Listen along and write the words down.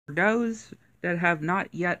For those that have not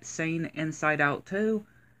yet seen Inside Out 2,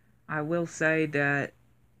 I will say that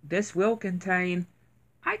this will contain,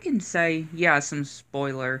 I can say, yeah, some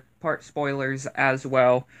spoilers as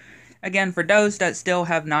well. Again, for those that still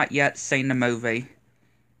have not yet seen the movie.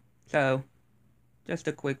 So, just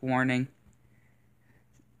a quick warning.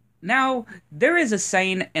 Now, there is a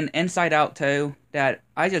scene in Inside Out 2 that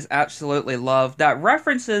I just absolutely love that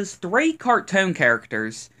references three cartoon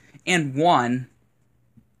characters in one.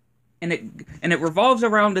 And it revolves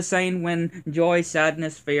around the scene when joy,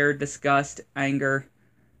 sadness, fear, disgust, anger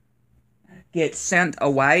get sent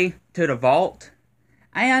away to the vault.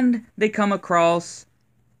 And they come across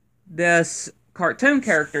this cartoon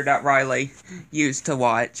character that Riley used to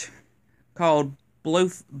watch called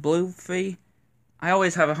Bluefy. I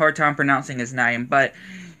always have a hard time pronouncing his name, but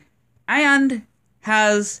and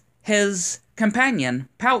has his companion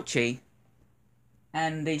Pouchy,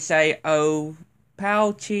 and they say, "Oh,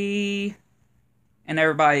 Pouchy," and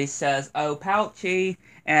everybody says, "Oh, Pouchy,"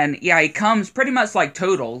 and yeah, he comes pretty much like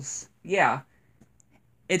Toodles. Yeah,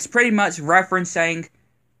 it's pretty much referencing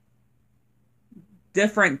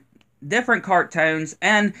different cartoons,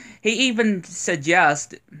 and he even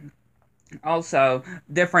suggests also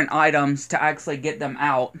different items to actually get them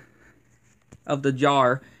out of the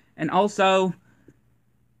jar. And also,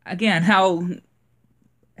 again, how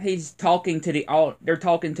he's talking to they're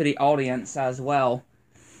talking to the audience as well.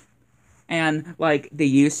 And, like, do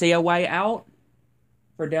you see a way out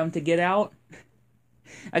for them to get out?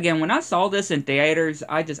 Again, when I saw this in theaters,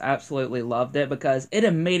 I just absolutely loved it because it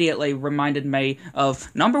immediately reminded me of,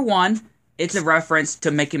 number one, it's a reference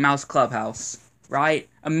to Mickey Mouse Clubhouse, right?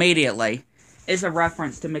 Immediately. It's a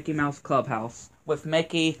reference to Mickey Mouse Clubhouse with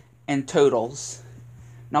Mickey and Toodles.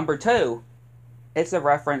 Number two, it's a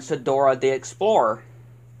reference to Dora the Explorer,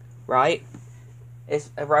 right?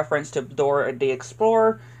 It's a reference to Dora the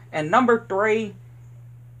Explorer. And number three,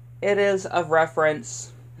 it is a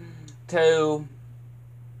reference to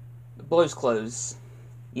Blue's Clues.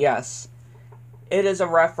 Yes. It is a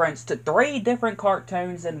reference to three different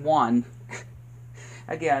cartoons in one.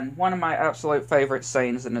 Again, one of my absolute favorite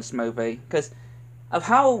scenes in this movie, because of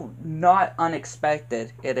how not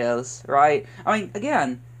unexpected it is, right? I mean,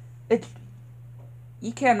 again,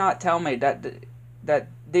 you cannot tell me that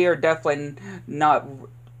they are definitely not,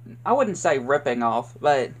 I wouldn't say ripping off,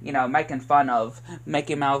 but, you know, making fun of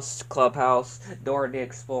Mickey Mouse Clubhouse, Dora the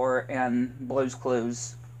Explorer, and Blue's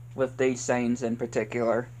Clues with these scenes in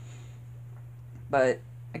particular. But,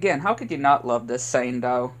 again, how could you not love this scene,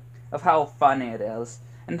 though, of how funny it is?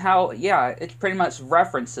 And how, yeah, it pretty much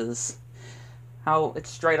references, how it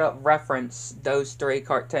straight up reference those three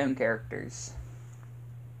cartoon characters.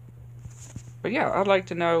 But yeah, I'd like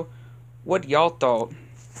to know what y'all thought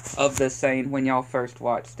of this scene when y'all first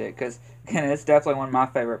watched it, because, again, it's definitely one of my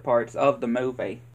favorite parts of the movie.